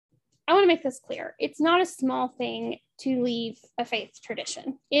I want to make this clear. It's not a small thing to leave a faith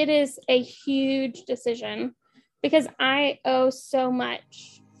tradition. It is a huge decision because I owe so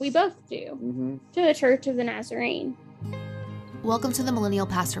much, we both do, to the Church of the Nazarene. Welcome to the Millennial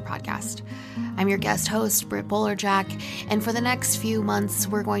Pastor Podcast. I'm your guest host, Britt Bolerjack, and for the next few months,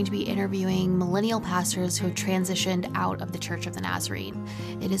 we're going to be interviewing millennial pastors who have transitioned out of the Church of the Nazarene.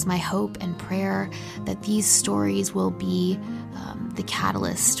 It is my hope and prayer that these stories will be the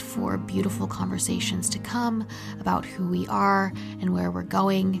catalyst for beautiful conversations to come about who we are and where we're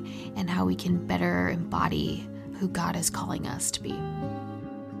going and how we can better embody who God is calling us to be.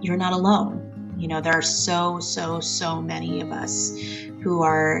 You're not alone. You know, there are so many of us who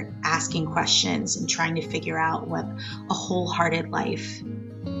are asking questions and trying to figure out what a wholehearted life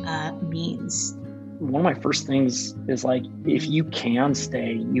means. One of my first things is like, if you can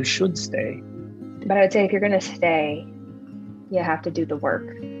stay, you should stay. But I would say if you're going to stay, you have to do the work.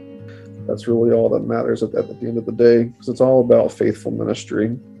 That's really all that matters at the end of the day, because it's all about faithful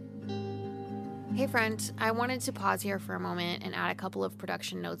ministry. Hey friend, I wanted to pause here for a moment and add a couple of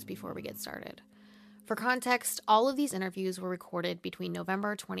production notes before we get started. For context, all of these interviews were recorded between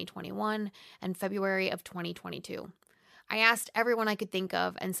November 2021 and February of 2022. I asked everyone I could think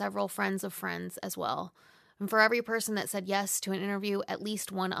of and several friends of friends as well. And for every person that said yes to an interview, at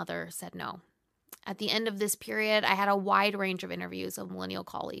least one other said no. At the end of this period, I had a wide range of interviews of millennial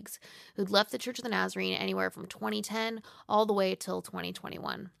colleagues who'd left the Church of the Nazarene anywhere from 2010 all the way till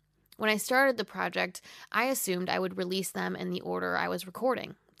 2021. When I started the project, I assumed I would release them in the order I was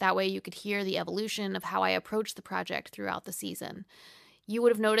recording. That way you could hear the evolution of how I approached the project throughout the season. You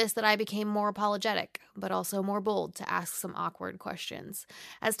would have noticed that I became more apologetic, but also more bold to ask some awkward questions.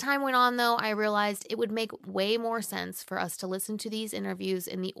 As time went on, though, I realized it would make way more sense for us to listen to these interviews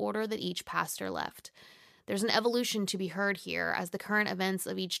in the order that each pastor left. There's an evolution to be heard here as the current events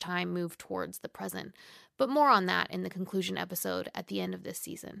of each time move towards the present, but more on that in the conclusion episode at the end of this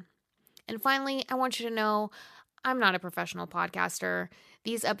season. And finally, I want you to know I'm not a professional podcaster.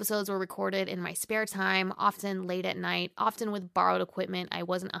 These episodes were recorded in my spare time, often late at night, often with borrowed equipment I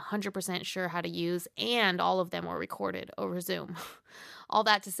wasn't 100% sure how to use, and all of them were recorded over Zoom. All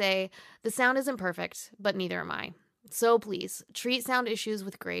that to say, the sound isn't perfect, but neither am I. So please, treat sound issues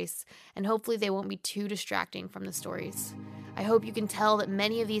with grace, and hopefully they won't be too distracting from the stories. I hope you can tell that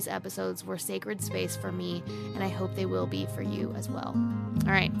many of these episodes were sacred space for me, and I hope they will be for you as well.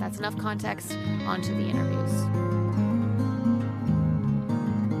 All right, that's enough context. On to the interviews.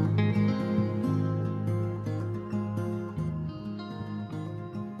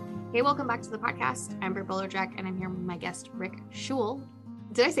 Hey, welcome back to the podcast. I'm Britt Bolerjack, and I'm here with my guest, Ric Shewell.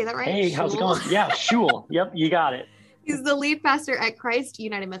 Did I say that right? Hey, how's it going? Yeah, Shewell. Yep, you got it. He's the lead pastor at Christ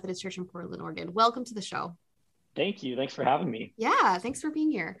United Methodist Church in Portland, Oregon. Welcome to the show. Thank you. Thanks for having me. Yeah, thanks for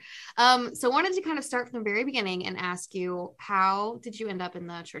being here. So I wanted to kind of start from the very beginning and ask you, how did you end up in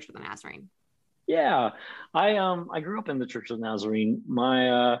the Church of the Nazarene? Yeah, I grew up in the Church of the Nazarene.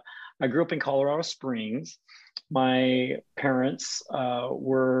 I grew up in Colorado Springs. My parents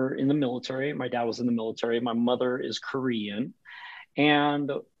were in the military. My dad was in the military. My mother is Korean. And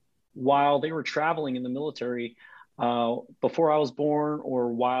while they were traveling in the military, before I was born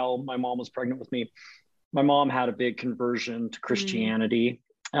or while my mom was pregnant with me, my mom had a big conversion to Christianity,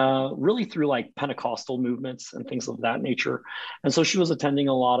 really through like Pentecostal movements and things of that nature. And so she was attending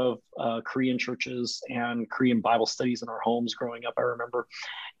a lot of Korean churches and Korean Bible studies in our homes growing up, I remember.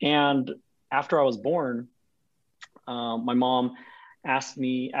 And after I was born, my mom asked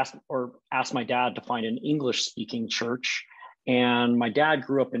my dad to find an English-speaking church. And my dad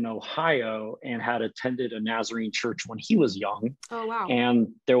grew up in Ohio and had attended a Nazarene church when he was young. Oh, wow.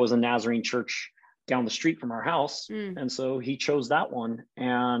 And there was a Nazarene church down the street from our house. And so he chose that one.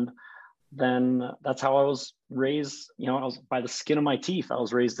 And then that's how I was raised. You know, I was by the skin of my teeth. I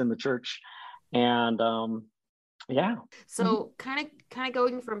was raised in the church. And yeah. So kind of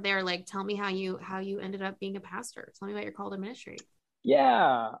going from there, like, tell me how you ended up being a pastor. Tell me about your call to ministry.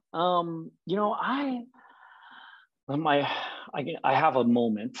 Yeah. You know, I have a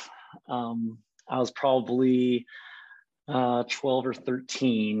moment. I was probably 12 or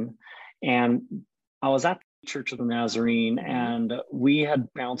 13, and I was at the Church of the Nazarene, and we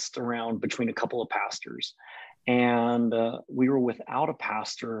had bounced around between a couple of pastors, and we were without a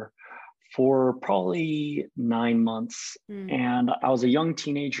pastor for probably 9 months. And I was a young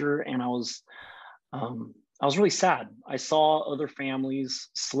teenager, and I was really sad. I saw other families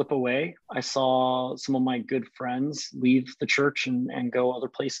slip away. I saw some of my good friends leave the church and go other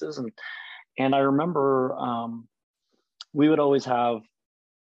places. And I remember we would always have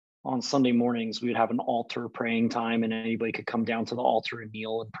on Sunday mornings, we would have an altar praying time, and anybody could come down to the altar and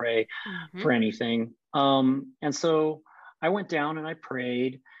kneel and pray for anything. And so I went down and I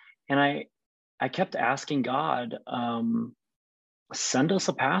prayed, and I kept asking God, send us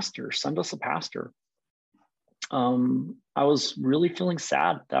a pastor, send us a pastor. I was really feeling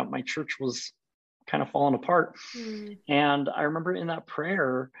sad that my church was kind of falling apart. And I remember in that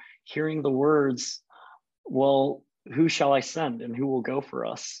prayer hearing the words, well, who shall I send and who will go for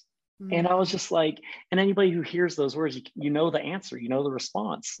us? And I was just like, and anybody who hears those words, you know the answer, you know the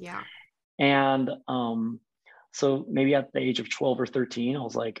response. Yeah. And so maybe at the age of 12 or 13, I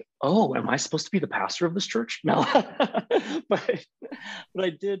was like, oh, am I supposed to be the pastor of this church? No. but I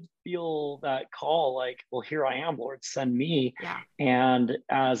did feel that call, like, well, here I am, Lord, send me. Yeah. And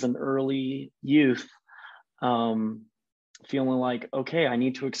as an early youth, feeling like, okay, I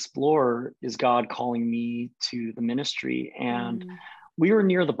need to explore, is God calling me to the ministry? And we were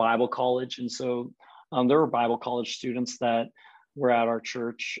near the Bible college. And so there were Bible college students that were at our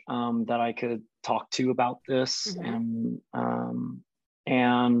church that I could talk to about this.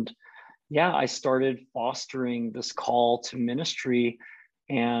 And yeah, I started fostering this call to ministry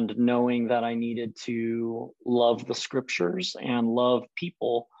and knowing that I needed to love the scriptures and love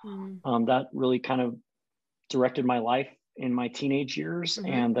people. That really kind of directed my life in my teenage years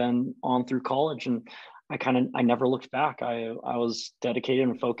and then on through college. And I never looked back. I was dedicated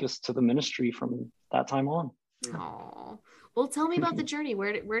and focused to the ministry from that time on. Oh, well, tell me about the journey.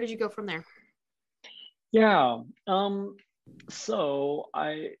 Where did you go from there? Yeah. So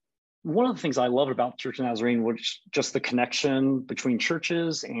one of the things I loved about Church of Nazarene was just the connection between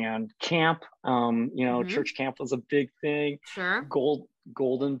churches and camp. Church camp was a big thing. Sure.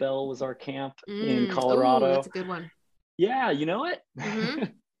 Golden Bell was our camp in Colorado. Ooh, that's a good one. Yeah, you know it?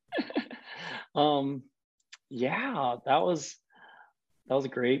 Yeah, that was a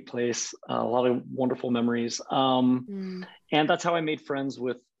great place. A lot of wonderful memories. And that's how I made friends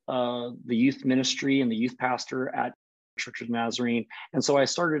with the youth ministry and the youth pastor at Church of Nazarene. And so I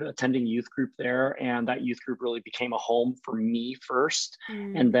started attending youth group there, and that youth group really became a home for me first.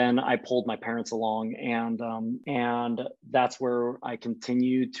 And then I pulled my parents along, and that's where I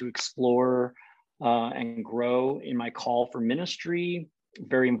continued to explore and grow in my call for ministry,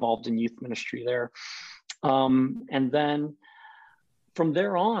 very involved in youth ministry there. And then from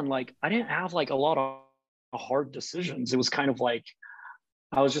there on, like, I didn't have like a lot of hard decisions. It was kind of like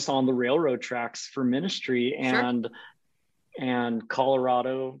I was just on the railroad tracks for ministry. And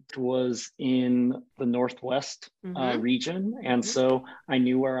Colorado was in the Northwest region. And so I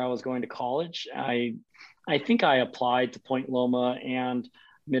knew where I was going to college. I think I applied to Point Loma and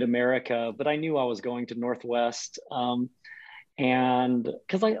Mid-America, but I knew I was going to Northwest. And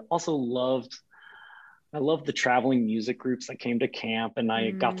because I also loved the traveling music groups that came to camp, and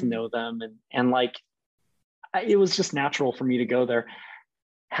I got to know them, and like, it was just natural for me to go there.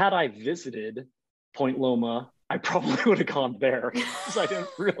 Had I visited Point Loma, I probably would have gone there because I didn't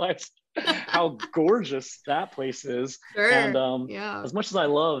realize how gorgeous that place is. Sure. And yeah. as much as I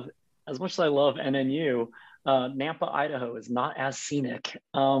love NNU, Nampa, Idaho is not as scenic.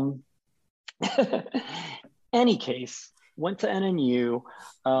 Any case, went to NNU,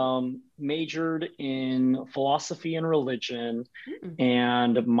 majored in philosophy and religion,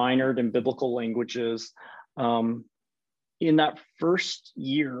 and minored in biblical languages. In that first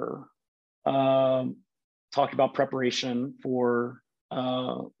year, talked about preparation for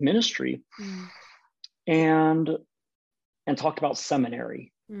ministry, and talked about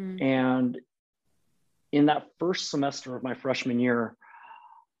seminary. And in that first semester of my freshman year,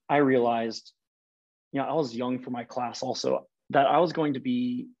 I realized, I was young for my class also, that I was going to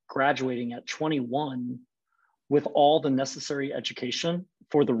be graduating at 21 with all the necessary education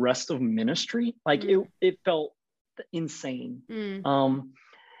for the rest of ministry. Like it felt insane.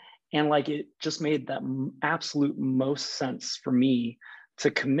 And like, it just made that absolute most sense for me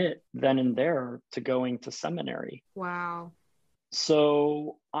to commit then and there to going to seminary. Wow.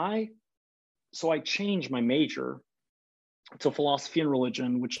 So I changed my major to philosophy and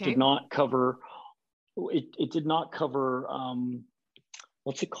religion, which did not cover, it did not cover,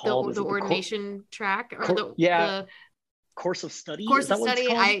 what's it called? The ordination track? Or the course of study. Course of study.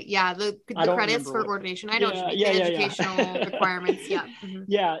 The credits for ordination. I know what you mean. The educational requirements. Yeah.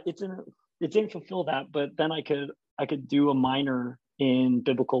 Yeah, it didn't fulfill that, but then I could do a minor in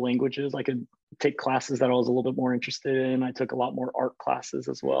biblical languages. I could take classes that I was a little bit more interested in. I took a lot more art classes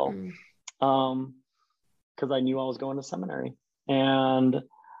as well, because I knew I was going to seminary. And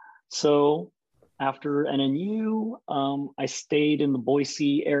so after NNU, I stayed in the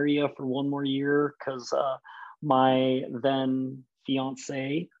Boise area for one more year because my then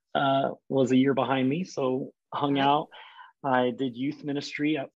fiance was a year behind me, so hung out. I did youth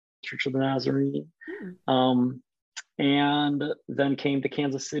ministry at Church of the Nazarene, and then came to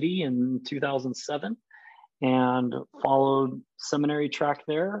Kansas City in 2007 and followed seminary track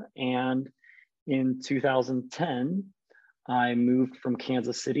there. And in 2010, I moved from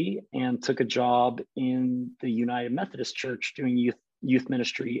Kansas City and took a job in the United Methodist Church doing youth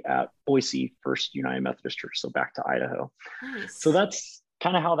ministry at Boise First United Methodist Church, so back to Idaho. Nice. So that's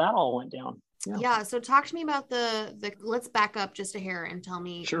kind of how that all went down. Yeah. So talk to me about the let's back up just a hair and tell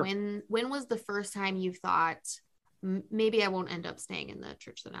me, sure, when was the first time you thought maybe I won't end up staying in the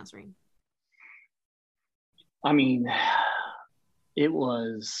Church of the Nazarene? I mean, it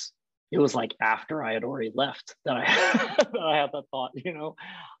was like after I had already left that I had that thought, you know.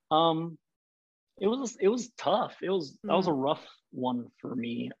 It was tough. That was a rough one for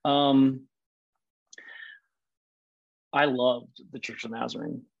me. I loved the Church of the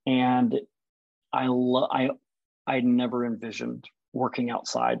Nazarene, and I never envisioned working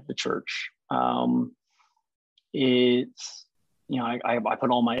outside the church. It's, you know, I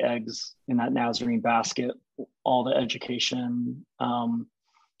put all my eggs in that Nazarene basket, all the education, all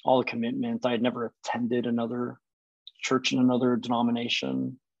the commitment. I had never attended another church in another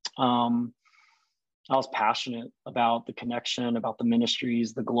denomination. I was passionate about the connection, about the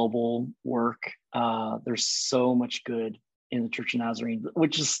ministries, the global work. There's so much good in the Church of Nazarene,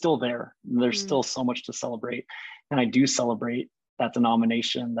 which is still there. There's still so much to celebrate. And I do celebrate that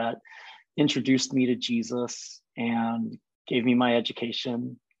denomination that introduced me to Jesus and gave me my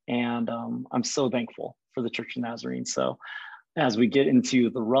education. And I'm so thankful for the Church of Nazarene. So as we get into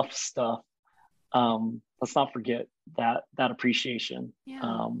the rough stuff, let's not forget that appreciation.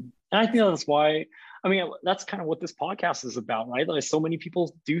 Yeah. And I think that's why, I mean, that's kind of what this podcast is about, right? Like, so many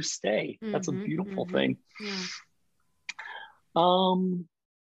people do stay. That's a beautiful thing. Yeah.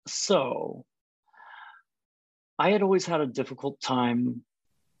 So I had always had a difficult time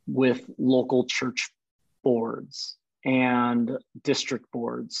with local church boards and district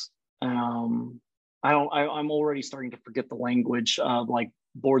boards. I'm already starting to forget the language of like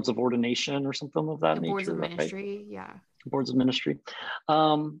boards of ordination or something of that nature. Boards of ministry, right? yeah. Boards of ministry.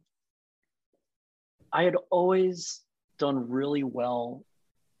 I had always done really well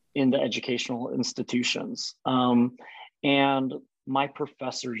in the educational institutions. And my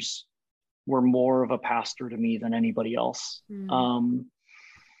professors were more of a pastor to me than anybody else.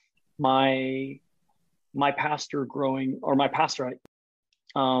 My pastor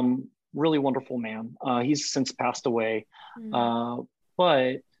really wonderful man. He's since passed away.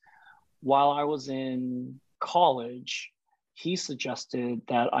 But while I was in college, he suggested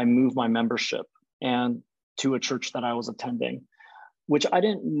that I move my membership and to a church that I was attending, which I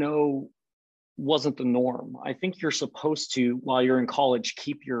didn't know wasn't the norm. I think you're supposed to, while you're in college,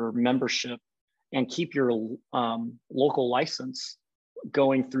 keep your membership and keep your local license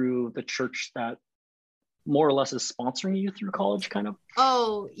going through the church that more or less is sponsoring you through college, kind of.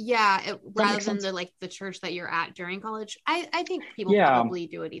 Oh yeah, rather than the church that you're at during college. I think people probably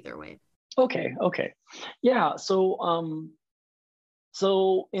do it either way. Okay. Yeah. So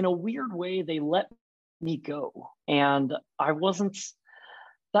in a weird way, they let me go, and I wasn't.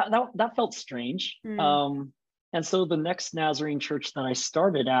 That felt strange. And so the next Nazarene church that I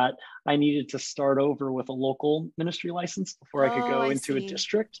started at, I needed to start over with a local ministry license before I could go into a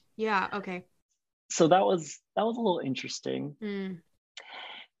district. Yeah. Okay. So that was a little interesting.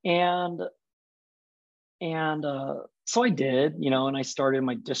 And so I did, you know, and I started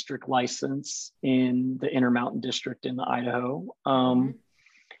my district license in the Intermountain District in Idaho. And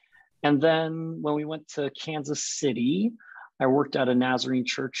then when we went to Kansas City, I worked at a Nazarene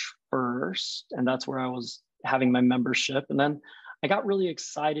church first, and that's where I was having my membership. And then I got really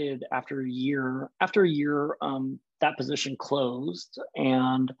excited after a year, that position closed,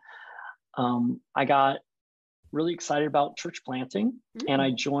 and I got really excited about church planting, and I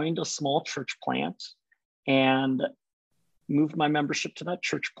joined a small church plant and moved my membership to that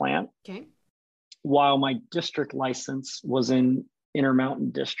church plant. Okay. While my district license was in Intermountain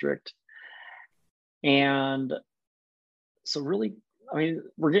District. And so really, I mean,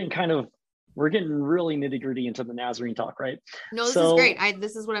 we're getting really nitty gritty into the Nazarene talk, right? No, this is great.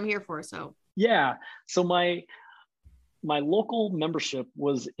 This is what I'm here for. So yeah. So my local membership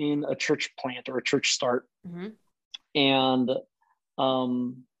was in a church plant or a church start. And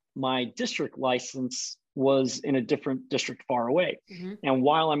my district license was in a different district far away. And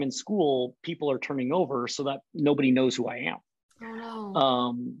while I'm in school, people are turning over so that nobody knows who I am. Oh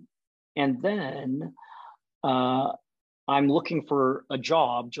no. And then I'm looking for a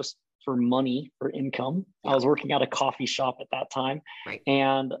job just for money, for income. I was working at a coffee shop at that time,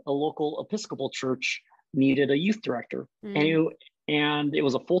 and a local Episcopal church needed a youth director, and it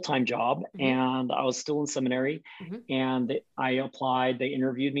was a full-time job, and I was still in seminary, and I applied. They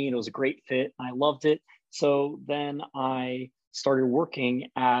interviewed me, and it was a great fit. I loved it. So then I started working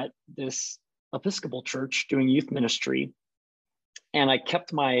at this Episcopal church doing youth ministry, and I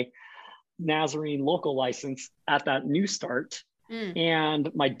kept my Nazarene local license at that New Start and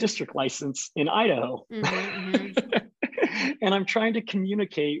my district license in Idaho. And I'm trying to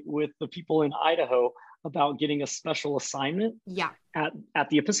communicate with the people in Idaho about getting a special assignment at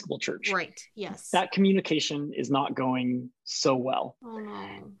the Episcopal church. Right. Yes. That communication is not going so well. Oh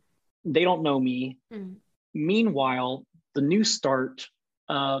no. They don't know me. Meanwhile, the New Start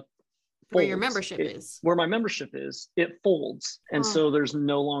where your membership is. Where my membership is, it folds. And so there's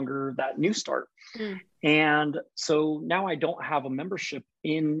no longer that New Start. And so now I don't have a membership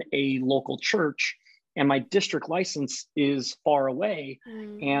in a local church, and my district license is far away,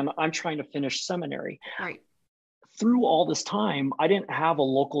 and I'm trying to finish seminary. Right. Through all this time, I didn't have a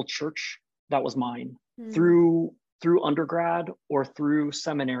local church that was mine. Through undergrad or through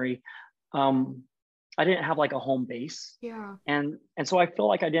seminary, I didn't have like a home base. Yeah. And so I feel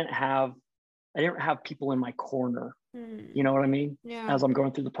like I didn't have people in my corner. You know what I mean? Yeah. As I'm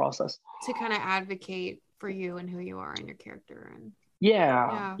going through the process. To kind of advocate for you and who you are and your character. And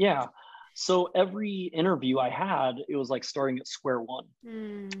yeah. So every interview I had, it was like starting at square one.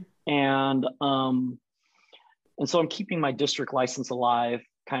 And so I'm keeping my district license alive,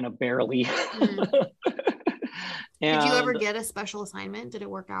 kind of barely. Did you ever get a special assignment? Did it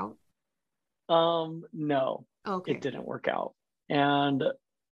work out? No, it didn't work out. And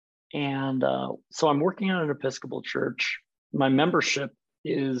so I'm working at an Episcopal church. My membership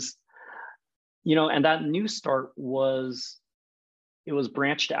is, and that New Start was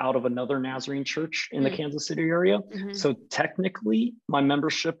branched out of another Nazarene church in the Kansas City area. So technically my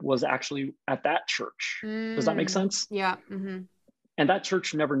membership was actually at that church. Does that make sense? Yeah. And that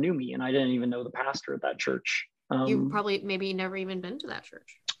church never knew me, and I didn't even know the pastor at that church. You probably maybe never even been to that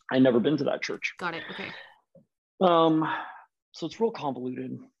church. I never been to that church. Got it. Okay. So it's real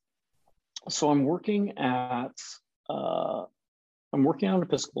convoluted. So I'm working at an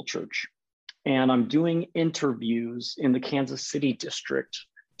Episcopal church, and I'm doing interviews in the Kansas City district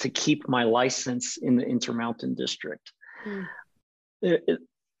to keep my license in the Intermountain district.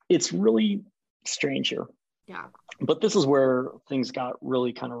 It's really strange here. Yeah. But this is where things got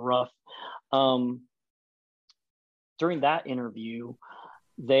really kind of rough. During that interview,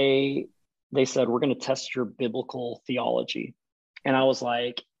 they said, we're going to test your biblical theology. And I was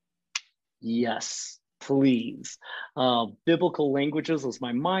like, yes, please. Biblical languages was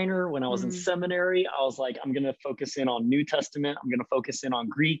my minor. When I was in seminary, I was like, I'm going to focus in on New Testament. I'm going to focus in on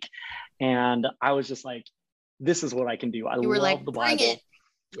Greek. And I was just like, this is what I can do. I love the Bible.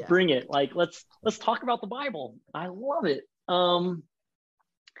 Bring it. Like, let's talk about the Bible. I love it. And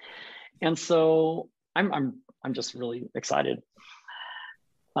so I'm just really excited.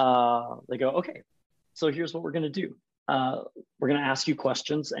 They go, okay, so here's what we're going to do. We're going to ask you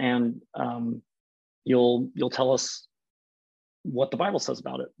questions, and you'll tell us what the Bible says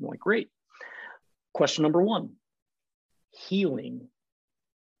about it. I'm like, great. Question number 1, healing.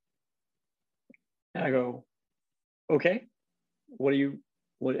 And I go, okay, what do you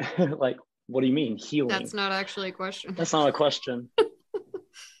mean healing? That's not actually a question. That's not a question.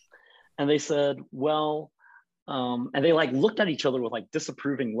 And they said, well, and they like looked at each other with like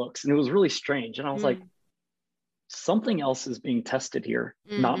disapproving looks, and it was really strange. And I was like, something else is being tested here,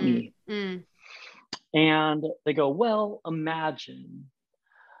 not me. And they go, well, imagine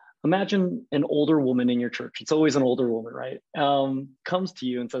an older woman in your church. It's always an older woman, right? Comes to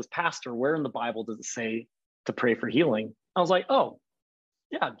you and says, Pastor, where in the Bible does it say to pray for healing? I was like, oh,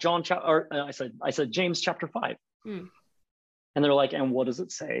 yeah, I said James chapter 5. And they're like, and what does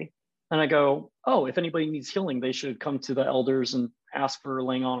it say? And I go, oh, if anybody needs healing, they should come to the elders and ask for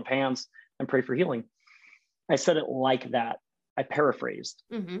laying on of hands and pray for healing. I said it like that. I paraphrased.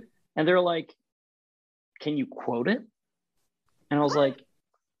 And they're like, can you quote it? And I was like,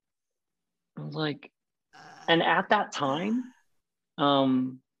 and at that time I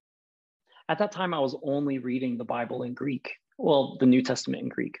was only reading the Bible in Greek. Well, the New Testament in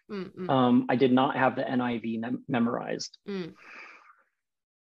Greek. I did not have the NIV memorized.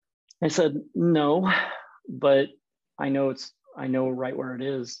 I said, no, but I know right where it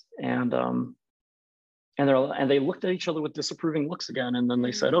is. And they looked at each other with disapproving looks again. And then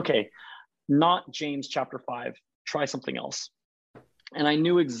they said, okay, not James chapter 5, try something else. And I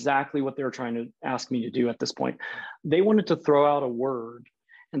knew exactly what they were trying to ask me to do at this point. They wanted to throw out a word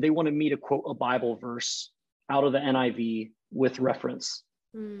and they wanted me to quote a Bible verse out of the NIV with reference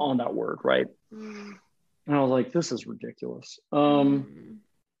on that word, right? And I was like, this is ridiculous.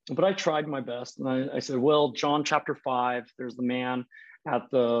 But I tried my best, and I said, well, John chapter 5, there's the man at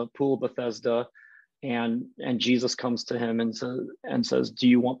the pool of Bethesda, and Jesus comes to him and says, do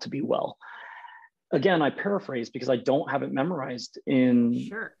you want to be well? Again, I paraphrase because I don't have it memorized in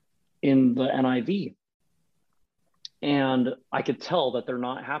the NIV. And I could tell that they're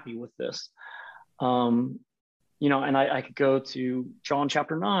not happy with this. You know, and I could go to John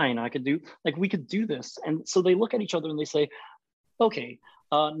chapter 9. I could do, like, we could do this. And so they look at each other and they say, okay,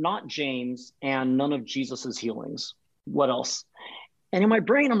 not James and none of Jesus's healings. What else? And in my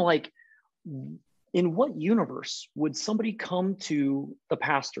brain, I'm like, in what universe would somebody come to the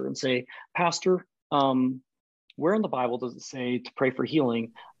pastor and say, Pastor, where in the Bible does it say to pray for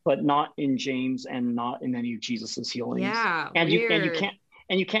healing, but not in James and not in any of Jesus's healings? Yeah, and weird.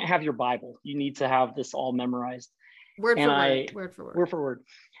 you can't have your Bible. You need to have this all memorized, word for word.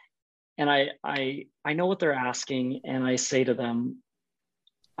 And I know what they're asking, and I say to them,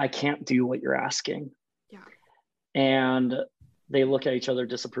 I can't do what you're asking. Yeah. And they look at each other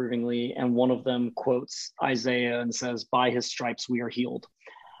disapprovingly, and one of them quotes Isaiah and says, by his stripes we are healed.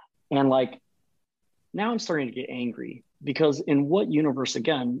 And like, now I'm starting to get angry, because in what universe,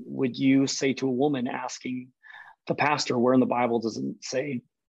 again, would you say to a woman asking the pastor where in the Bible does it say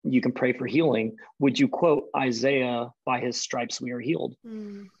you can pray for healing, would you quote Isaiah, by his stripes we are healed?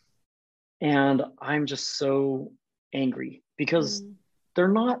 And I'm just so angry, because they're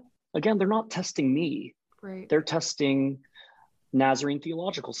not testing me. Right. They're testing Nazarene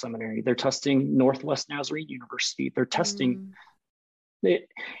Theological Seminary. They're testing Northwest Nazarene University. They're testing it.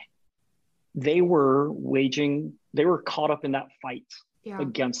 They were caught up in that fight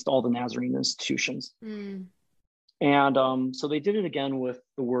against all the Nazarene institutions. And so they did it again with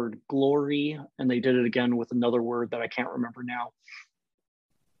the word glory, and they did it again with another word that I can't remember now.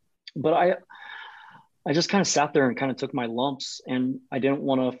 But I just kind of sat there and kind of took my lumps, and I didn't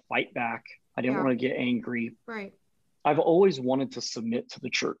want to fight back. I didn't want to get angry. Right. I've always wanted to submit to the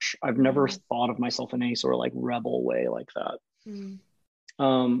church. I've never thought of myself in any sort of like rebel way like that.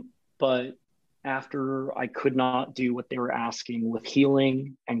 But after I could not do what they were asking with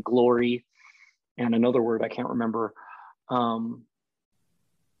healing and glory and another word I can't remember,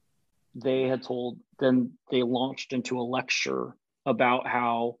 they launched into a lecture about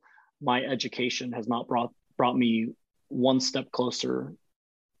how my education has not brought me one step closer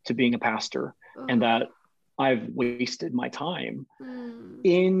to being a pastor, and that I've wasted my time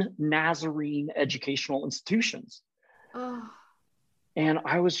in Nazarene educational institutions. And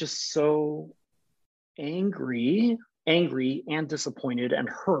I was just so angry and disappointed and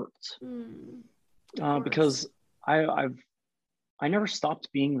hurt, because I never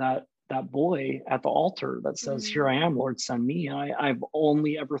stopped being that boy at the altar that says, here I am, Lord, send me. And I've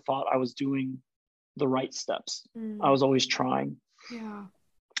only ever thought I was doing the right steps. I was always trying. Yeah.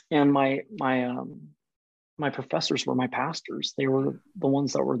 And my professors were my pastors. They were the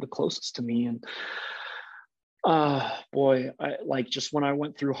ones that were the closest to me. And boy, I like, just when I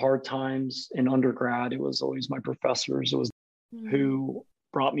went through hard times in undergrad, it was always my professors. It was who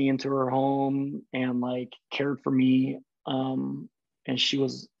brought me into her home and like cared for me. And she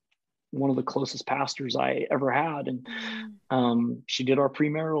was one of the closest pastors I ever had. And she did our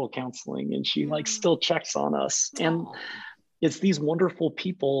premarital counseling, and she like still checks on us. And it's these wonderful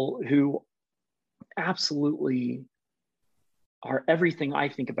people who absolutely are everything I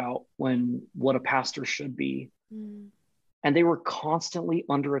think about what a pastor should be. And they were constantly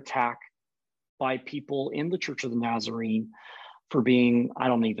under attack by people in the Church of the Nazarene for being, I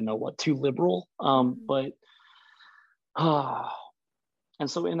don't even know what, too liberal. And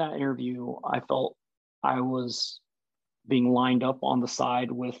so in that interview, I felt I was being lined up on the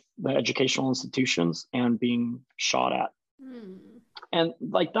side with the educational institutions and being shot at. And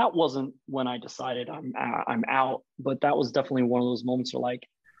like, that wasn't when I decided I'm out, but that was definitely one of those moments where like,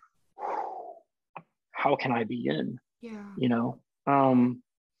 how can I be in? You know?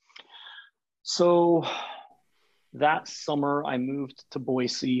 So that summer I moved to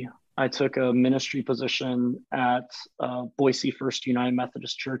Boise. I took a ministry position at Boise First United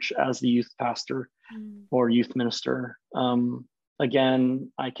Methodist Church as the youth pastor or youth minister.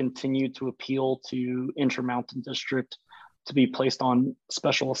 Again, I continued to appeal to Intermountain District to be placed on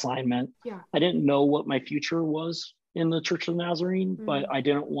special assignment. I didn't know what my future was in the Church of the Nazarene, but I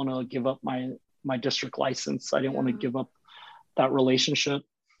didn't want to give up my district license. I didn't want to give up that relationship.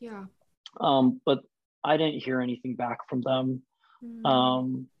 But I didn't hear anything back from them.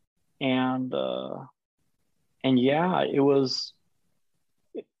 And yeah, it was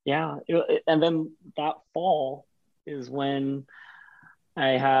yeah. And then that fall is when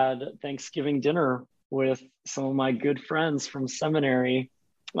I had Thanksgiving dinner with some of my good friends from seminary.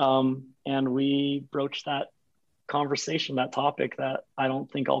 And we broached that conversation, that topic, that I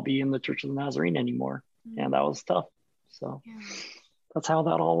don't think I'll be in the Church of the Nazarene anymore. And that was tough. So that's how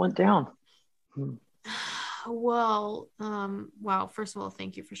that all went down. Well, wow. First of all,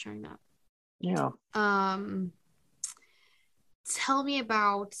 thank you for sharing that. Yeah. Tell me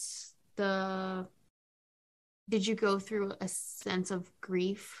about did you go through a sense of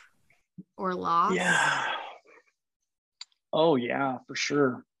grief or loss? Yeah. Oh yeah, for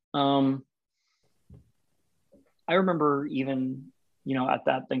sure. I remember even, at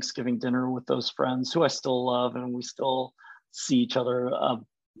that Thanksgiving dinner with those friends who I still love, and we still see each other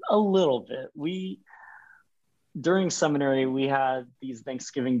a little bit. During seminary, we had these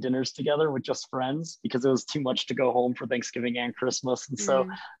Thanksgiving dinners together with just friends because it was too much to go home for Thanksgiving and Christmas. And so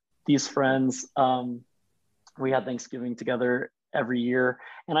these friends, we had Thanksgiving together every year.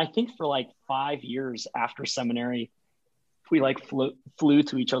 And I think for like 5 years after seminary, we like flew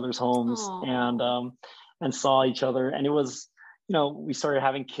to each other's homes. Aww. and saw each other. And it was, we started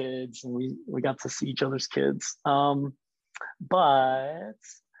having kids, and we got to see each other's kids. But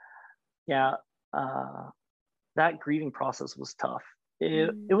yeah, that grieving process was tough.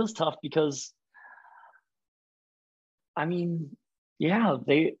 It was tough because, I mean, yeah,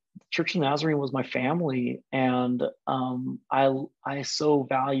 Church of the Nazarene was my family, and I so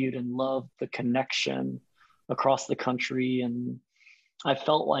valued and loved the connection across the country, and I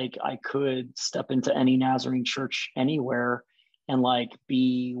felt like I could step into any Nazarene church anywhere and like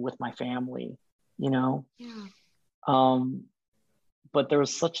be with my family, Yeah. But there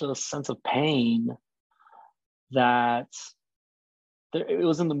was such a sense of pain that it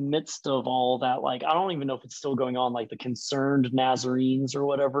was in the midst of all that. Like, I don't even know if it's still going on, like the Concerned Nazarenes or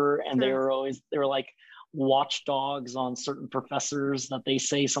whatever. And they were like watchdogs on certain professors that they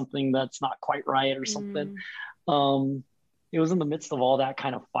say something that's not quite right or something. It was in the midst of all that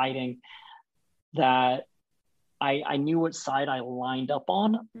kind of fighting that I knew what side I lined up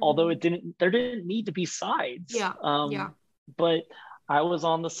on, although there didn't need to be sides. But I was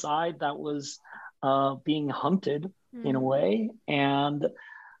on the side that was being hunted in a way, and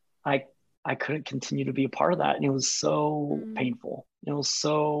I couldn't continue to be a part of that. And it was so painful. It was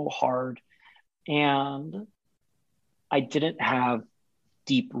so hard. And I didn't have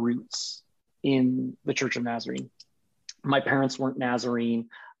deep roots in the Church of Nazarene. My parents weren't Nazarene.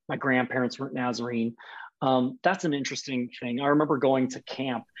 My grandparents weren't Nazarene. That's an interesting thing. I remember going to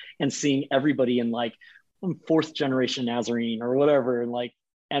camp and seeing everybody in like fourth generation Nazarene or whatever.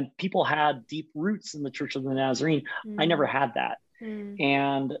 And people had deep roots in the Church of the Nazarene. I never had that.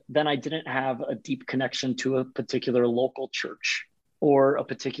 And then I didn't have a deep connection to a particular local church or a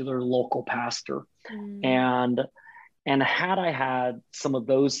particular local pastor. And had I had some of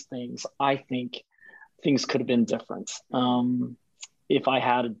those things, I think things could have been different if I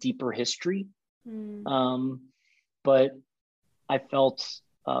had a deeper history. But I felt,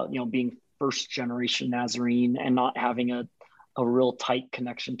 being first generation Nazarene and not having a real tight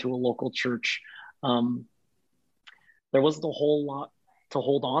connection to a local church, there wasn't a whole lot to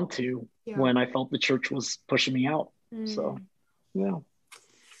hold on to when I felt the church was pushing me out. So, yeah.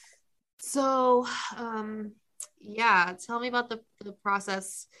 So, tell me about the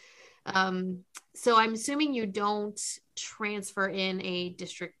process. So I'm assuming you don't transfer in a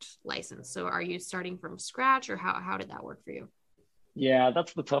district license. So are you starting from scratch, or how did that work for you? Yeah,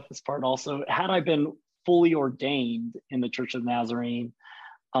 that's the toughest part also. Had I been fully ordained in the Church of the Nazarene,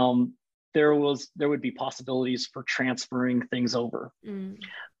 there would be possibilities for transferring things over.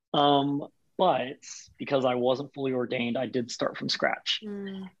 But because I wasn't fully ordained, I did start from scratch.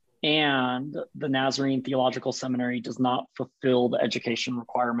 And the Nazarene Theological Seminary does not fulfill the education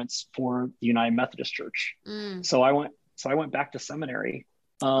requirements for the United Methodist Church. So I went back to seminary.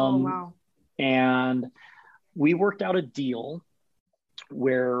 Oh, wow. And we worked out a deal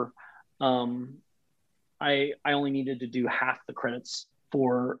where I only needed to do half the credits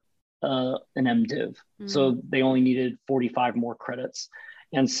for an MDiv. So they only needed 45 more credits.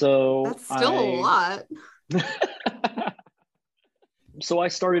 And so that's still a lot. So I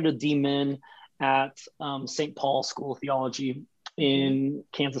started a DMin at St. Paul School of Theology in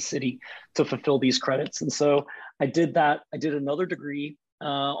Kansas City to fulfill these credits. And so I did that. I did another degree,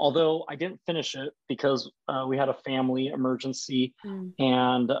 although I didn't finish it because we had a family emergency.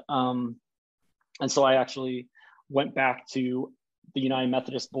 And so I actually went back to the United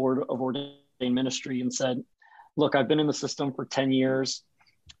Methodist Board of Ordained Ministry and said, look, I've been in the system for 10 years.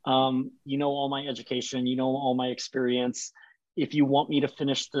 All my education, all my experience. if you want me to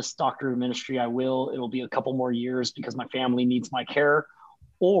finish this doctorate of ministry, I will. It'll be a couple more years because my family needs my care.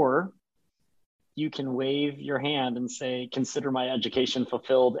 Or you can wave your hand and say, consider my education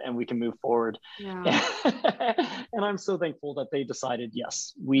fulfilled, and we can move forward. Yeah. And I'm so thankful that they decided,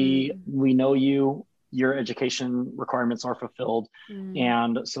 yes, we know your education requirements are fulfilled.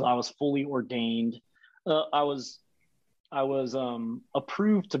 And so I was fully ordained. I was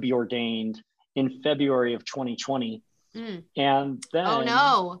approved to be ordained in February of 2020. And then, oh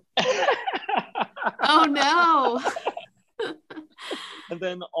no. Oh no. And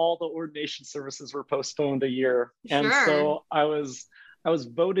then all the ordination services were postponed a year. And Sure. so I was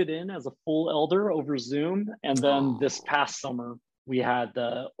voted in as a full elder over Zoom. And then this past summer, we had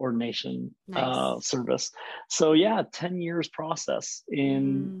the ordination service. So yeah, 10 years process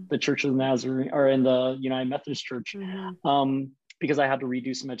in the Church of the Nazarene, or in the United Methodist Church. Because I had to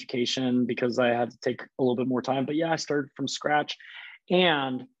redo some education, because I had to take a little bit more time. But yeah, I started from scratch.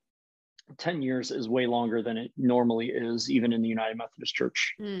 And 10 years is way longer than it normally is, even in the United Methodist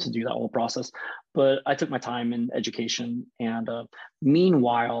Church, to do that whole process. But I took my time in education. And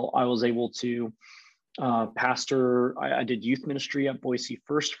meanwhile, I was able to pastor. I did youth ministry at Boise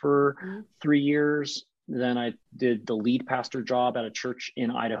First for 3 years. Then I did the lead pastor job at a church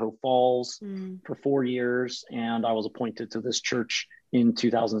in Idaho Falls for 4 years. And I was appointed to this church in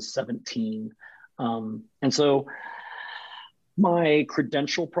 2017. And so my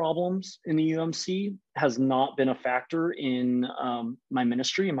credential problems in the UMC has not been a factor in my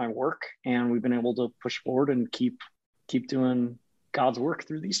ministry and my work. And we've been able to push forward and keep doing God's work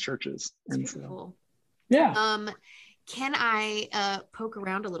through these churches. That's and beautiful. So, yeah. Can I poke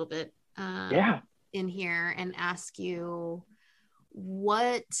around a little bit in here and ask you,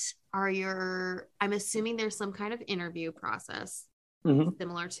 what are I'm assuming there's some kind of interview process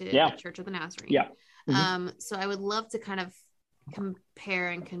similar to the Church of the Nazarene. Yeah. So I would love to kind of compare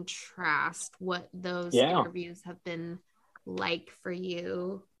and contrast what those interviews have been like for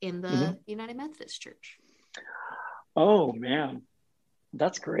you in the United Methodist Church. Oh man,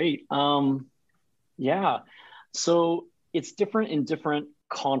 that's great. Yeah, so it's different in different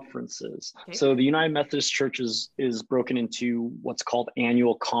conferences. Okay. So the United Methodist Church is broken into what's called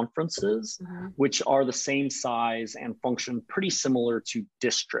annual conferences, which are the same size and function pretty similar to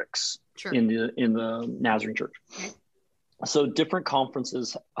districts in the Nazarene Church. Okay. So different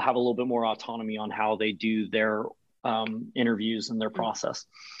conferences have a little bit more autonomy on how they do their interviews and their process.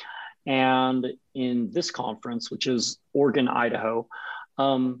 And in this conference, which is Oregon, Idaho,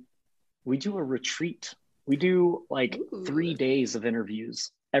 we do a retreat. We do like 3 days of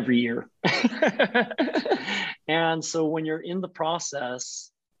interviews every year. And so when you're in the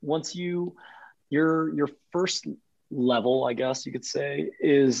process, once your first level, I guess you could say,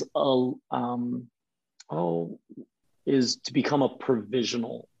 is is to become a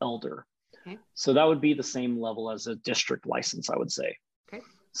provisional elder. Okay. So that would be the same level as a district license, I would say. Okay.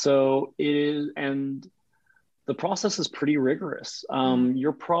 So it is, and the process is pretty rigorous.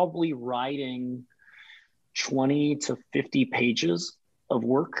 You're probably writing 20 to 50 pages of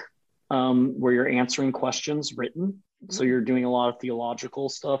work where you're answering questions written. So you're doing a lot of theological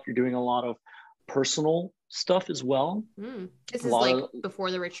stuff. You're doing a lot of personal stuff as well. This is like before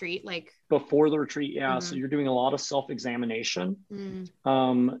the retreat, before the retreat. Yeah. So you're doing a lot of self-examination.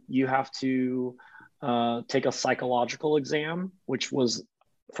 You have to take a psychological exam, which was,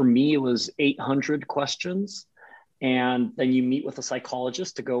 for me, it was 800 questions. And then you meet with a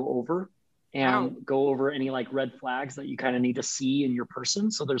psychologist to go over any like red flags that you kind of need to see in your person.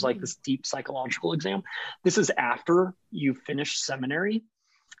 So there's like this deep psychological exam. This is after you finish seminary.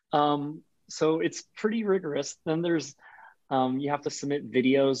 So it's pretty rigorous. Then there's, you have to submit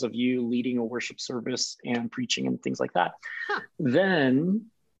videos of you leading a worship service and preaching and things like that.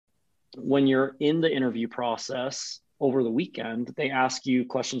 Then when you're in the interview process over the weekend, they ask you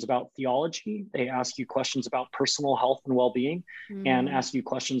questions about theology. They ask you questions about personal health and well-being, and ask you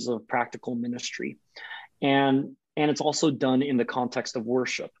questions of practical ministry. And it's also done in the context of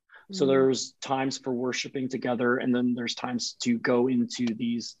worship. So there's times for worshiping together, and then there's times to go into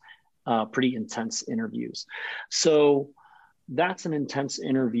these pretty intense interviews. So that's an intense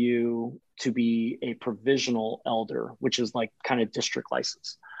interview to be a provisional elder, which is like kind of district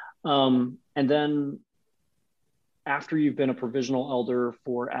license. And then after you've been a provisional elder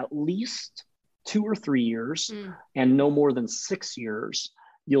for at least 2 or 3 years and no more than 6 years,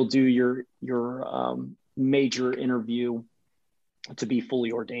 you'll do your major interview to be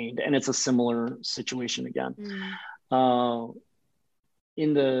fully ordained. And it's a similar situation again.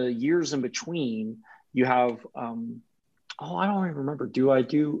 In the years in between, you have, I don't even remember.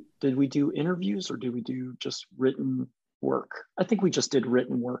 Did we do interviews or did we do just written work. I think we just did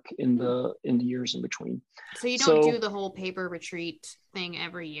written work in the years in between. So you don't do the whole paper retreat thing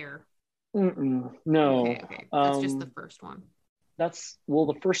every year? No. Okay. That's just the first one.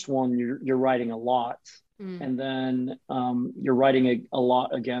 The first one you're writing a lot, and then you're writing a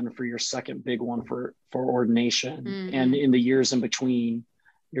lot again for your second big one for ordination, and in the years in between,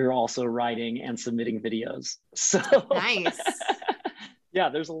 you're also writing and submitting videos. So nice. Yeah,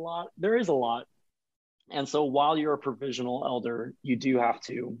 there is a lot. And so while you're a provisional elder, you do have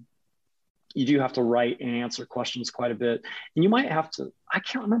to write and answer questions quite a bit. And you might have to, I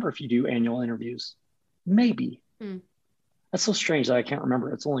can't remember if you do annual interviews. Maybe. That's so strange that I can't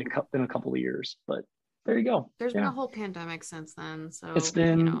remember. It's only been a couple of years, but there you go. There's been a whole pandemic since then. So it's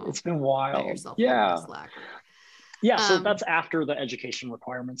been wild. Yeah. So that's after the education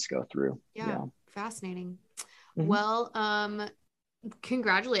requirements go through. Yeah. Fascinating. Well,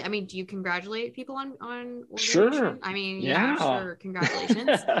 congratulate. I mean, do you congratulate people on ordination? Sure. I mean, sure.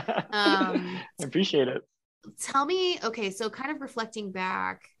 Congratulations. I appreciate it. Tell me, okay, so kind of reflecting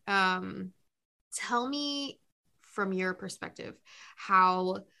back, tell me from your perspective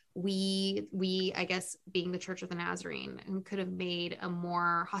how we I guess being the Church of the Nazarene could have made a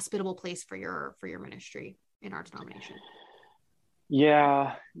more hospitable place for your ministry in our denomination.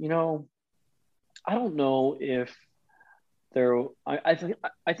 Yeah, I don't know if I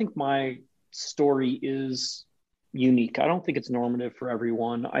think my story is unique. I don't think it's normative for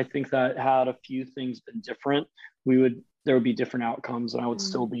everyone. I think that had a few things been different, there would be different outcomes, and I would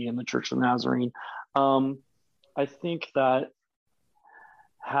still be in the Church of the Nazarene. I think that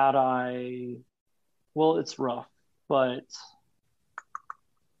it's rough, but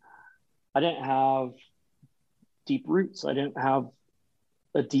I didn't have deep roots. I didn't have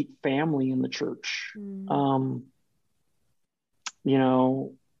a deep family in the church.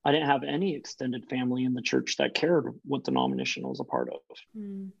 I didn't have any extended family in the church that cared what denomination I was a part of.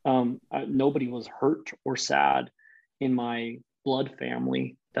 Nobody was hurt or sad in my blood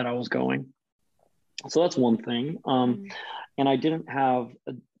family that I was going. So that's one thing. And I didn't have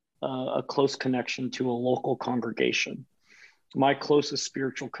a close connection to a local congregation. My closest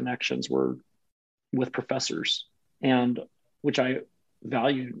spiritual connections were with professors, and which I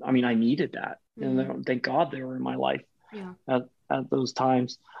valued. I mean, I needed that. And thank God they were in my life at those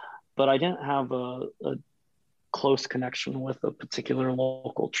times. But I didn't have a close connection with a particular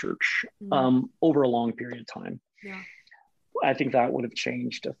local church over a long period of time. Yeah. I think that would have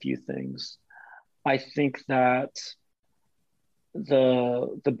changed a few things. I think that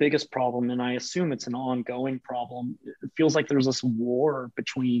the biggest problem, and I assume it's an ongoing problem, it feels like there's this war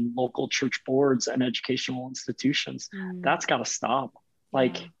between local church boards and educational institutions. That's got to stop.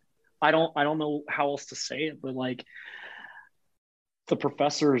 Like, I don't know how else to say it, but like the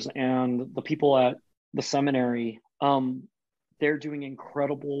professors and the people at the seminary, they're doing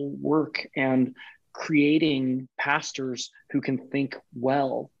incredible work and creating pastors who can think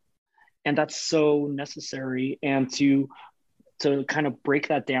well. And that's so necessary. And to kind of break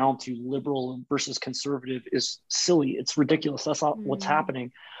that down to liberal versus conservative is silly. It's ridiculous. That's not what's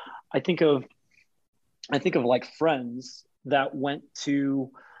happening. I think of like friends that went to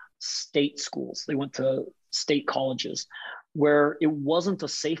state schools. They went to state colleges where it wasn't a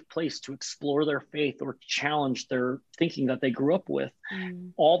safe place to explore their faith or challenge their thinking that they grew up with.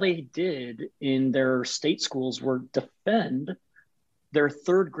 All they did in their state schools were defend their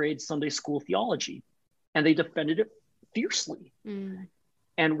third grade Sunday school theology, and they defended it fiercely.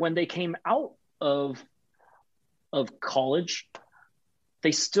 And when they came out of college,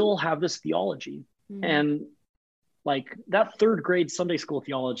 they still have this theology. And like that third grade Sunday school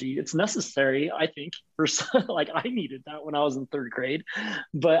theology, it's necessary, I think, for like I needed that when I was in third grade,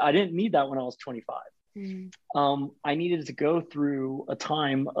 but I didn't need that when I was 25. I needed to go through a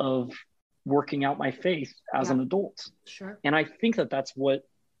time of working out my faith as an adult. Sure. And I think that that's what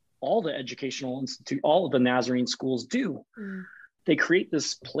all all of the Nazarene schools do. They create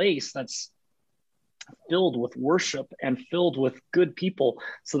this place that's filled with worship and filled with good people,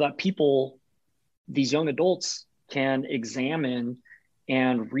 so that these young adults can examine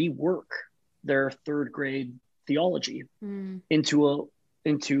and rework their third grade theology into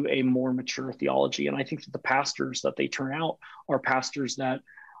a more mature theology. And I think that the pastors that they turn out are pastors that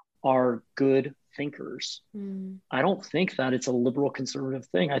are good thinkers. I don't think that it's a liberal conservative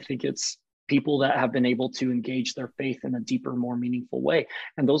thing. I think it's people that have been able to engage their faith in a deeper, more meaningful way.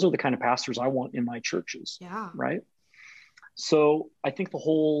 And those are the kind of pastors I want in my churches. Yeah. Right. So I think the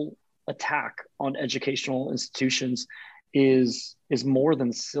whole attack on educational institutions is more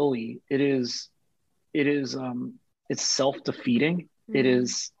than silly. It's self-defeating. It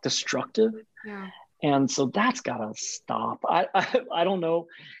is destructive. Yeah. And so that's got to stop. I don't know.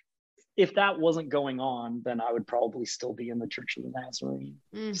 If that wasn't going on, then I would probably still be in the Church of the Nazarene.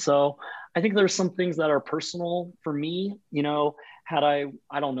 So I think there's some things that are personal for me. You know, I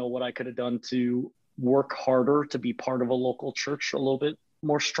don't know what I could have done to work harder to be part of a local church a little bit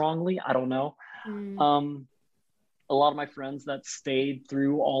more strongly. I don't know. A lot of my friends that stayed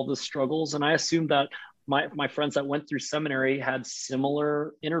through all the struggles, and I assume that my friends that went through seminary had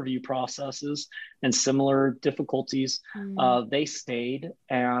similar interview processes and similar difficulties. They stayed.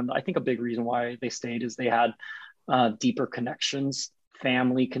 And I think a big reason why they stayed is they had deeper connections,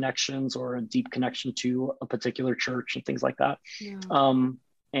 family connections, or a deep connection to a particular church and things like that.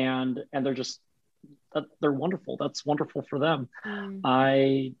 And they're wonderful. That's wonderful for them.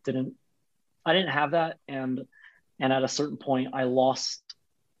 I didn't have that. And at a certain point I lost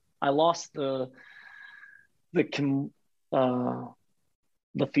the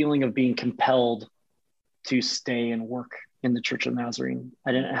feeling of being compelled to stay and work in the Church of Nazarene.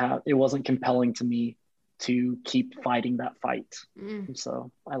 It wasn't compelling to me to keep fighting that fight. And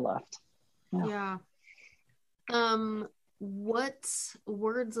so I left. Yeah. What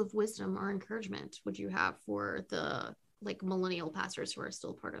words of wisdom or encouragement would you have for the millennial pastors who are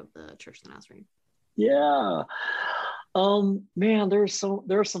still part of the Church of the Nazarene? Yeah. Man, there are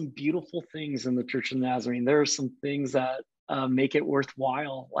some beautiful things in the Church of the Nazarene. There are some things that make it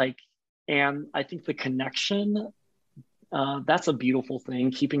worthwhile. And I think the connection, that's a beautiful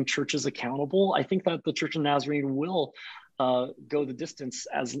thing, keeping churches accountable. I think that the Church of the Nazarene will go the distance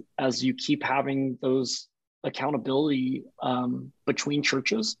as you keep having those accountability between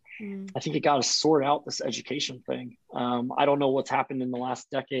churches. I think you got to sort out this education thing. I don't know what's happened in the last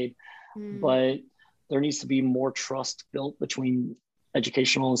decade, but there needs to be more trust built between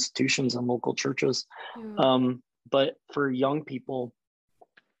educational institutions and local churches. But for young people,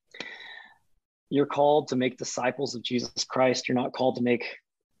 you're called to make disciples of Jesus Christ. You're not called to make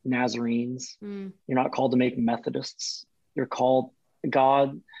Nazarenes. You're not called to make Methodists. You're called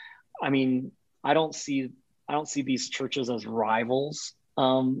God. I mean, I don't see these churches as rivals.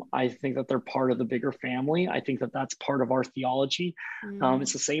 I think that they're part of the bigger family. I think that that's part of our theology.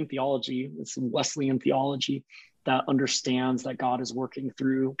 It's the same theology. It's Wesleyan theology that understands that God is working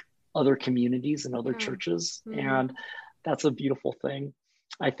through other communities and other churches. And that's a beautiful thing.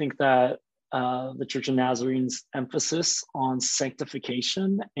 I think that the Church of Nazarene's emphasis on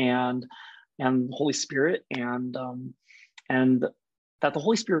sanctification and Holy Spirit and that the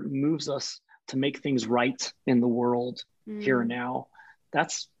Holy Spirit moves us to make things right in the world here and now.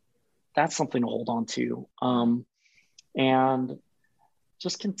 That's something to hold on to. And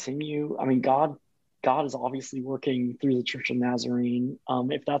just continue. I mean, God is obviously working through the Church of Nazarene.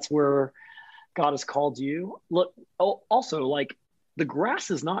 If that's where God has called you, look, also the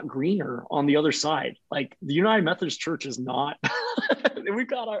grass is not greener on the other side. The United Methodist Church is not. we've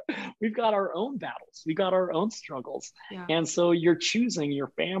got our own battles. We got our own struggles. Yeah. And so you're choosing your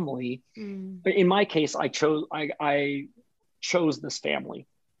family. In my case, I chose this family.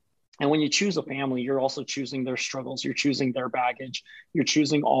 And when you choose a family, you're also choosing their struggles. You're choosing their baggage. You're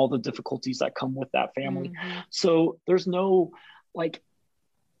choosing all the difficulties that come with that family. So there's no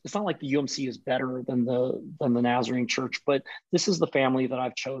it's not like the UMC is better than the Nazarene Church, but this is the family that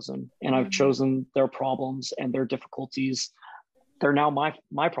I've chosen, and I've chosen their problems and their difficulties. They're now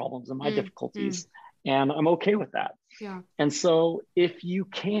my problems and my difficulties, and I'm okay with that. Yeah. And so if you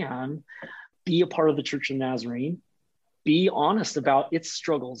can be a part of the Church of Nazarene, be honest about its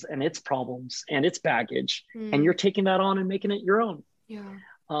struggles and its problems and its baggage, and you're taking that on and making it your own. Yeah.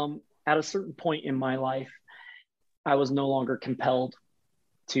 At a certain point in my life, I was no longer compelled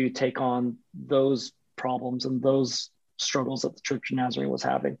to take on those problems and those struggles that the Church of Nazarene was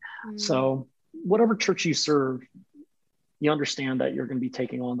having. So whatever church you serve, you understand that you're going to be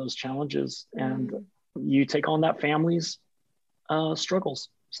taking on those challenges, and you take on that family's struggles.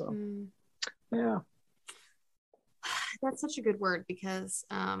 So, yeah. That's such a good word because,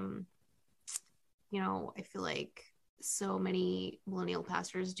 I feel like so many millennial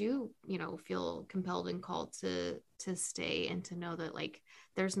pastors do, feel compelled and called to stay and to know that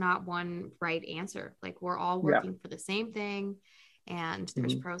there's not one right answer. We're all working for the same thing, and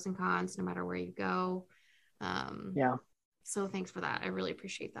there's pros and cons no matter where you go. So thanks for that. I really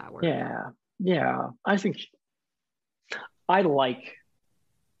appreciate that word. Yeah. I think I like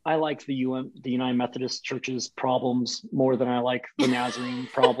the United Methodist Church's problems more than I like the Nazarene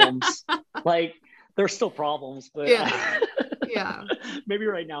problems. They're still problems, but yeah. Maybe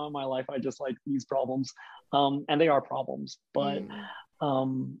right now in my life I just like these problems, and they are problems. But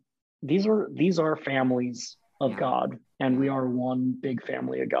these are families of God, and we are one big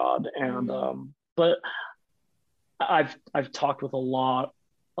family of God, and But I've talked with a lot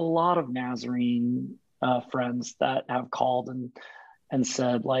of Nazarene friends that have called and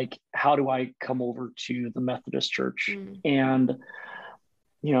said, like, how do I come over to the Methodist Church? And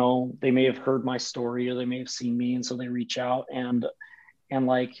they may have heard my story, or they may have seen me, and so they reach out, and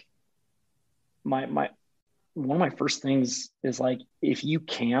like my one of my first things is, like, if you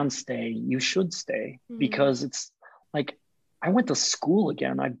can stay, you should stay, because it's like, I went to school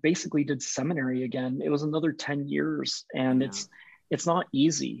again. I basically did seminary again. It was another 10 years, and it's not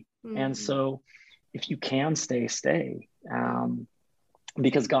easy. And so if you can stay,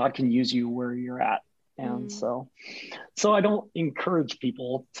 because God can use you where you're at. And so I don't encourage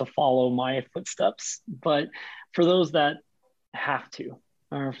people to follow my footsteps, but for those that have to,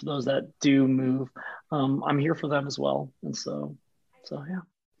 or for those that do move, I'm here for them as well. And so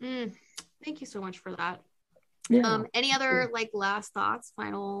yeah. Thank you so much for that. Yeah. Any other like last thoughts,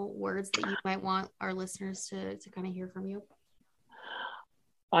 final words that you might want our listeners to kind of hear from you?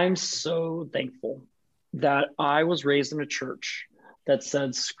 I'm so thankful that I was raised in a church that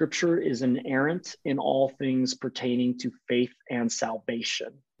said Scripture is inerrant in all things pertaining to faith and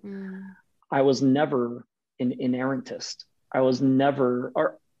salvation. I was never an inerrantist. I was never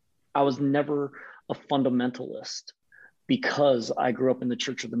a fundamentalist, because I grew up in the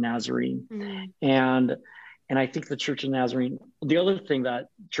Church of the Nazarene. And I think the Church of Nazarene, the other thing that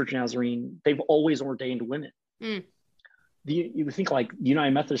Church of Nazarene, they've always ordained women. You think like the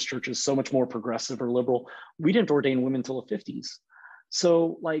United Methodist Church is so much more progressive or liberal. We didn't ordain women until the 50s.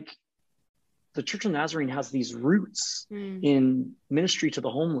 So like the Church of Nazarene has these roots in ministry to the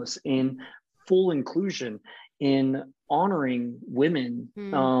homeless, in full inclusion, in honoring women,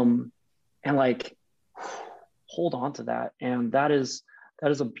 and like hold on to that. And that is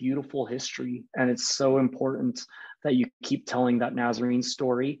a beautiful history. And it's so important that you keep telling that Nazarene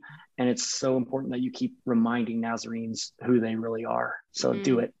story. And it's so important that you keep reminding Nazarenes who they really are. So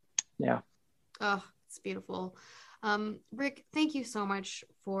do it. Yeah. Oh, it's beautiful. Ric, thank you so much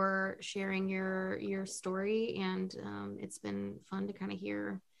for sharing your story. And it's been fun to kind of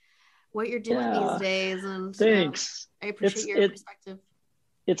hear what you're doing these days. And thanks. I appreciate your perspective.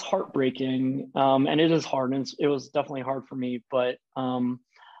 It's heartbreaking. And it is hard. And it was definitely hard for me, but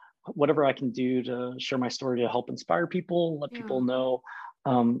whatever I can do to share my story to help inspire people, let people know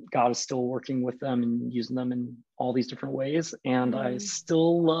God is still working with them and using them in all these different ways. And I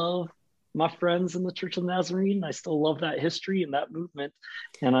still love my friends in the Church of Nazarene. I still love that history and that movement.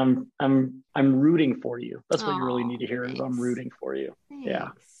 And I'm rooting for you. That's what you really need to hear. Is I'm rooting for you. Thanks. Yeah.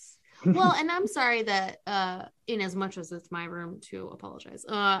 Well, and I'm sorry that in as much as it's my room to apologize,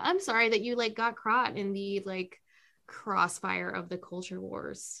 I'm sorry that you like got caught in the like crossfire of the culture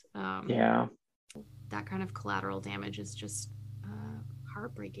wars. That kind of collateral damage is just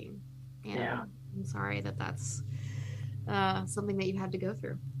heartbreaking. And I'm sorry that that's something that you had to go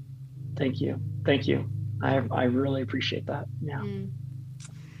through. Thank you. I really appreciate that. Yeah.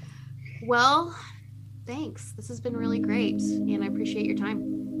 Well, thanks. This has been really great, and I appreciate your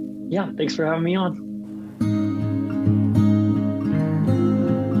time. Yeah, thanks for having me on.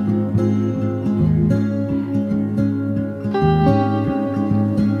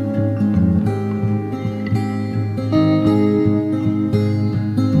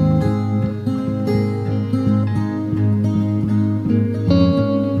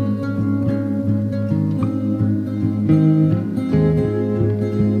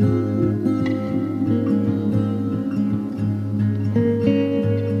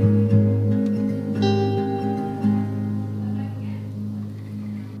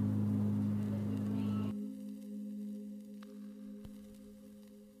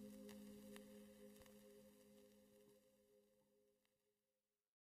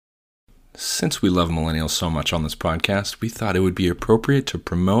 Since we love millennials so much on this podcast, we thought it would be appropriate to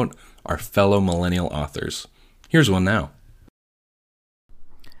promote our fellow millennial authors. Here's one now.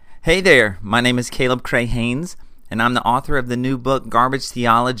 Hey there, my name is Caleb Cray Haynes, and I'm the author of the new book, Garbage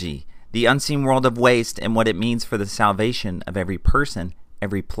Theology, The Unseen World of Waste and What It Means for the Salvation of Every Person,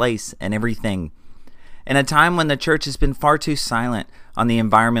 Every Place, and Everything. In a time when the church has been far too silent on the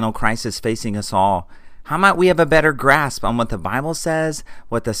environmental crisis facing us all, how might we have a better grasp on what the Bible says,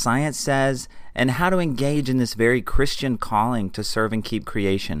 what the science says, and how to engage in this very Christian calling to serve and keep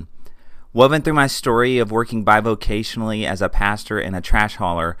creation? Woven through my story of working bivocationally as a pastor and a trash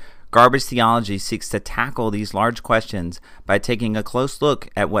hauler, Garbage Theology seeks to tackle these large questions by taking a close look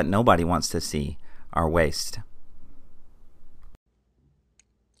at what nobody wants to see, our waste.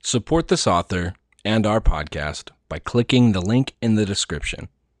 Support this author and our podcast by clicking the link in the description.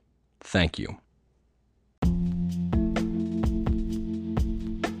 Thank you.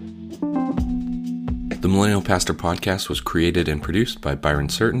 The Millennial Pastor Podcast was created and produced by Byron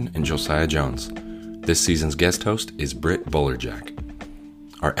Certain and Josiah Jones. This season's guest host is Britt Bullerjack.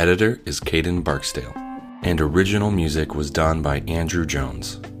 Our editor is Caden Barksdale. And original music was done by Andrew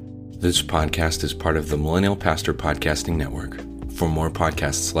Jones. This podcast is part of the Millennial Pastor Podcasting Network. For more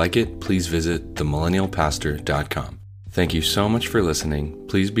podcasts like it, please visit themillennialpastor.com. Thank you so much for listening.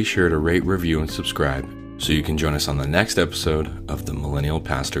 Please be sure to rate, review, and subscribe so you can join us on the next episode of the Millennial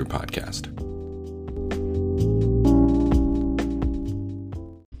Pastor Podcast.